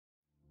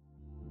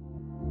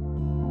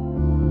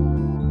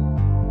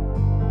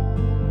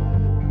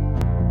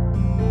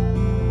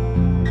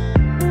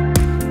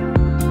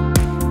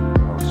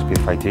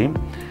Speed5G,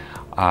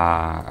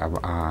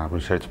 a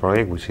research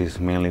project which is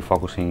mainly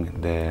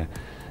focusing the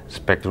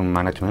spectrum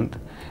management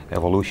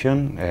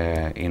evolution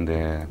in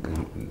the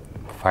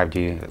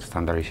 5G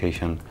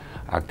standardization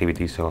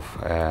activities of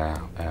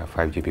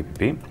 5G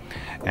PPP.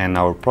 And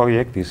our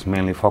project is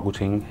mainly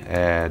focusing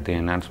the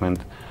enhancement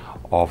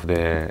of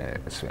the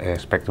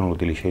spectrum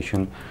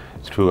utilization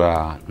through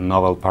a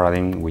novel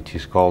paradigm which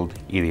is called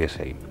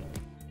EDSA.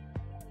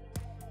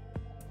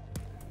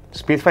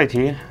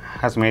 Speed5G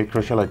has made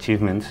crucial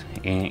achievements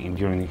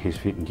during his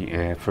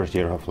first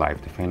year of life,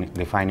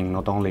 defining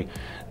not only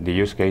the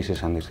use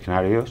cases and the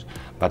scenarios,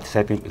 but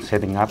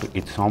setting up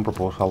its own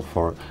proposal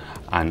for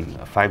an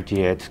 5G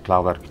edge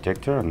cloud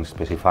architecture and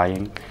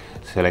specifying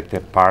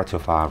selected parts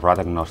of a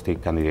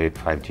RAD-agnostic candidate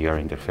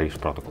 5G interface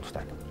protocol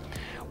stack,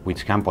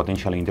 which can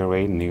potentially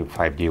integrate new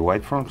 5G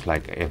waveforms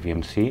like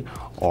FVMC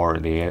or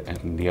the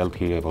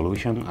LTE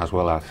evolution, as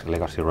well as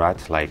legacy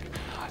RADs like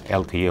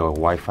LTE or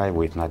Wi-Fi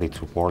with native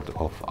support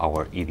of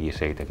our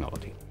EDSA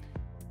technology.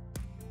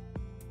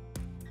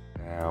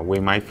 We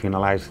might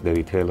finalize the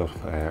detail of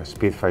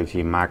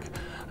Speed5G MAC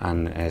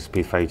and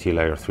Speed5G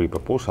Layer 3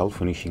 proposal,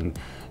 finishing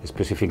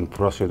specific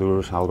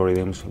procedures,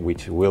 algorithms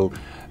which will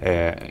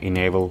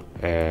enable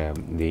the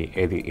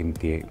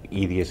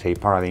EDSA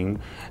paradigm,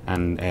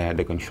 and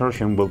the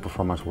consortium will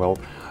perform as well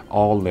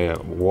all the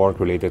work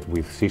related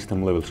with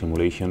system-level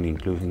simulation,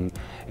 including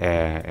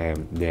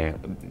the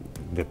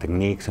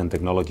techniques and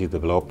technologies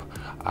developed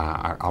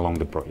along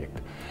the project.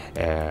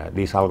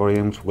 These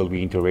algorithms will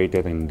be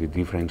integrated in the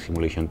different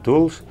simulation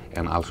tools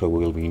and also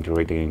will be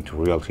integrated into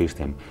real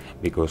system,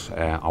 because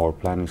our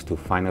plan is to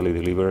finally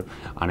deliver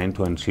an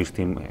end-to-end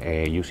system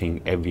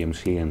using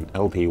FVMC and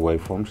LTE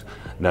waveforms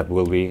that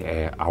will be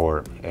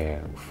our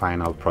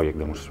final project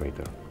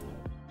demonstrator.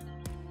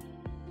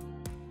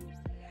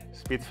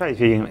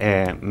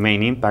 Speed5G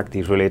main impact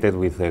is related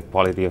with the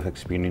quality of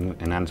experience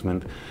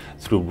enhancement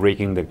through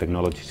breaking the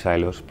technology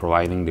silos,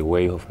 providing the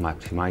way of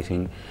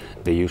maximizing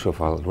the use of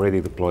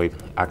already deployed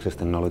access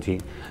technology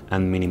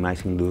and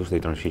minimizing thus the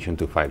transition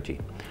to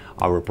 5G.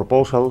 Our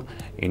proposal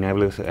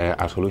enables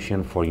a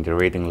solution for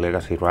integrating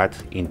legacy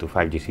RADs into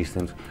 5G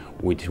systems,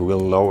 which will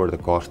lower the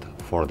cost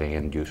for the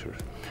end users.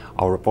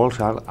 Our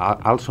proposal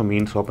also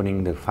means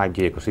opening the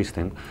 5G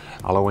ecosystem,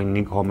 allowing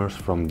newcomers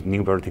from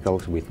new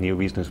verticals with new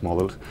business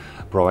models,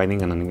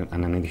 providing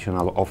an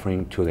additional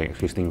offering to the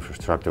existing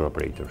infrastructure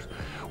operators.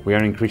 We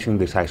are increasing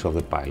the size of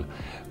the pile,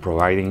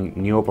 providing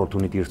new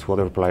opportunities to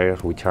other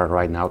players which are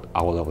right now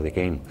out of the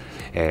game,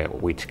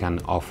 which can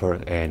offer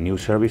new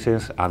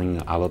services,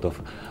 adding a lot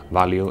of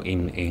value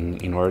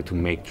in order to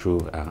make true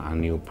a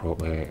new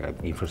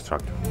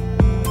infrastructure.